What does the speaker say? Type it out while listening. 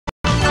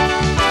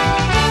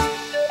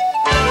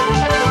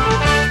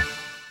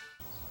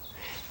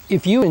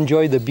If you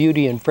enjoy the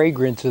beauty and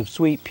fragrance of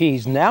sweet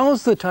peas,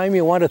 now's the time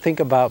you want to think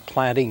about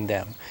planting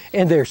them.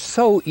 And they're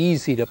so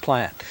easy to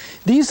plant.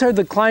 These are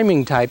the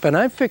climbing type, and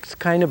I fixed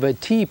kind of a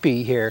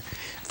teepee here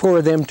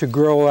for them to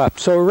grow up.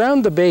 So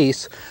around the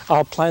base,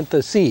 I'll plant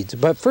the seeds.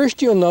 But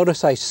first you'll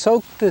notice I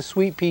soaked the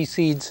sweet pea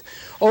seeds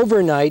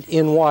overnight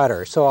in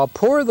water. So I'll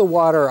pour the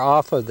water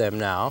off of them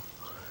now.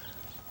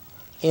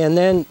 And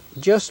then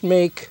just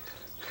make,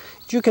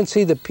 as you can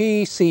see, the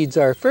pea seeds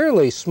are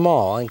fairly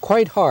small and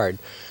quite hard.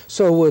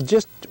 So we'll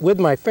just,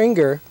 with my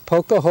finger,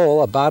 poke a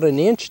hole about 1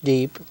 inch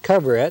deep,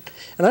 cover it,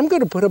 and I'm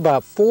going to put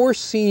about 4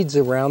 seeds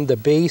around the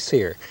base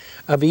here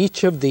of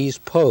each of these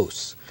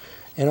posts.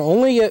 And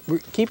only,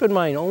 keep in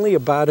mind, only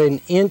about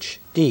 1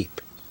 inch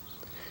deep.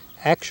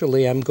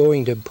 Actually, I'm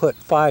going to put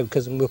 5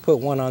 because I'm going to put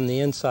one on the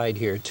inside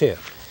here too.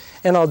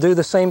 And I'll do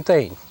the same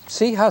thing.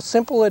 See how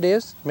simple it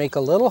is? Make a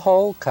little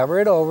hole,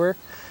 cover it over,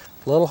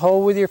 little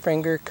hole with your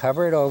finger,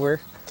 cover it over.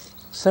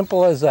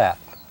 Simple as that.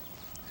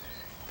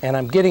 And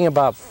I'm getting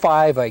about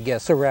 5, I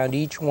guess, around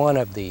each one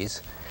of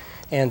these.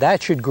 And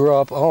that should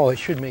grow up, oh, it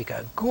should make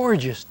a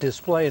gorgeous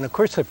display. And of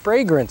course, the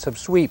fragrance of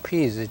sweet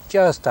peas is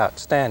just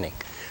outstanding.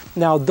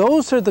 Now,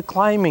 those are the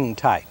climbing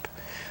type.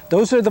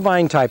 Those are the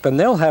vine type, and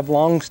they'll have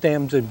long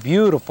stems and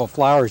beautiful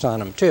flowers on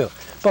them too.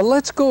 But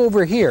let's go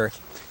over here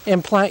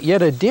and plant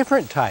yet a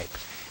different type.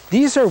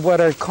 These are what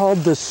are called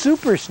the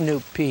super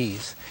snoop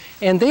peas.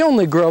 And they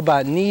only grow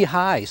about knee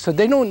high, so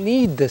they don't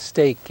need the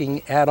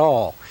staking at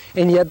all.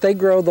 And yet they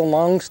grow the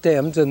long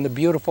stems and the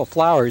beautiful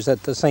flowers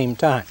at the same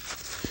time.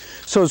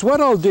 So is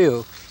what I'll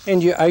do,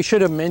 and I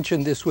should have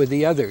mentioned this with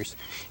the others,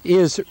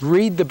 is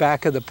read the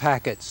back of the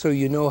packet so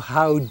you know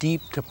how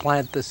deep to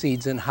plant the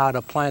seeds and how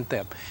to plant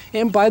them.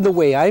 And by the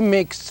way, I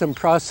mixed some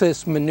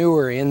processed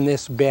manure in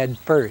this bed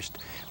first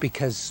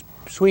because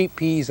sweet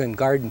peas and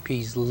garden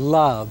peas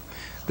love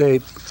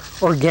the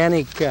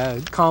organic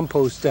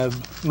compost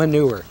of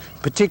manure,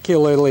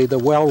 particularly the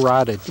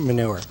well-rotted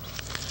manure.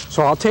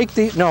 So I'll take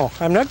these, no,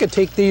 I'm not going to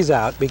take these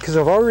out because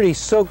I've already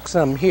soaked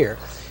some here.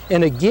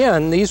 And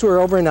again, these were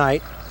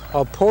overnight.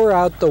 I'll pour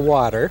out the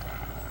water,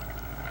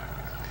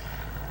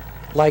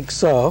 like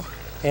so,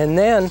 and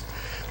then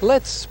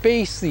let's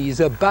space these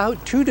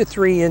about 2 to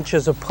 3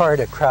 inches apart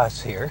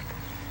across here.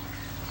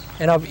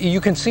 And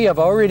you can see I've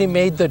already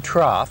made the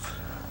trough.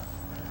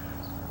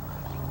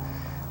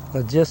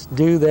 I'll just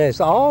do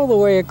this all the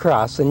way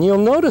across, and you'll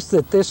notice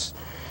that this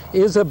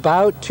is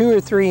about 2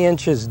 or 3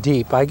 inches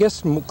deep, I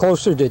guess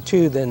closer to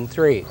 2 than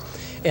 3.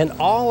 And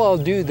all I'll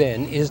do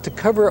then is to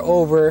cover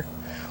over,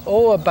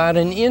 about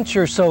 1 inch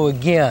or so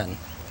again,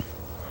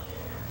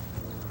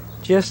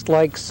 just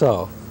like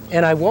so.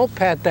 And I won't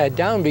pat that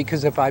down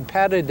because if I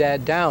patted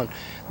that down,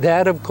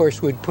 that of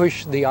course would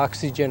push the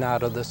oxygen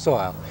out of the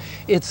soil.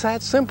 It's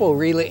that simple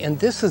really, and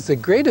this is the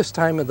greatest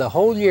time of the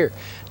whole year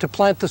to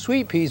plant the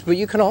sweet peas, but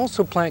you can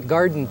also plant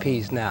garden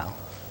peas now.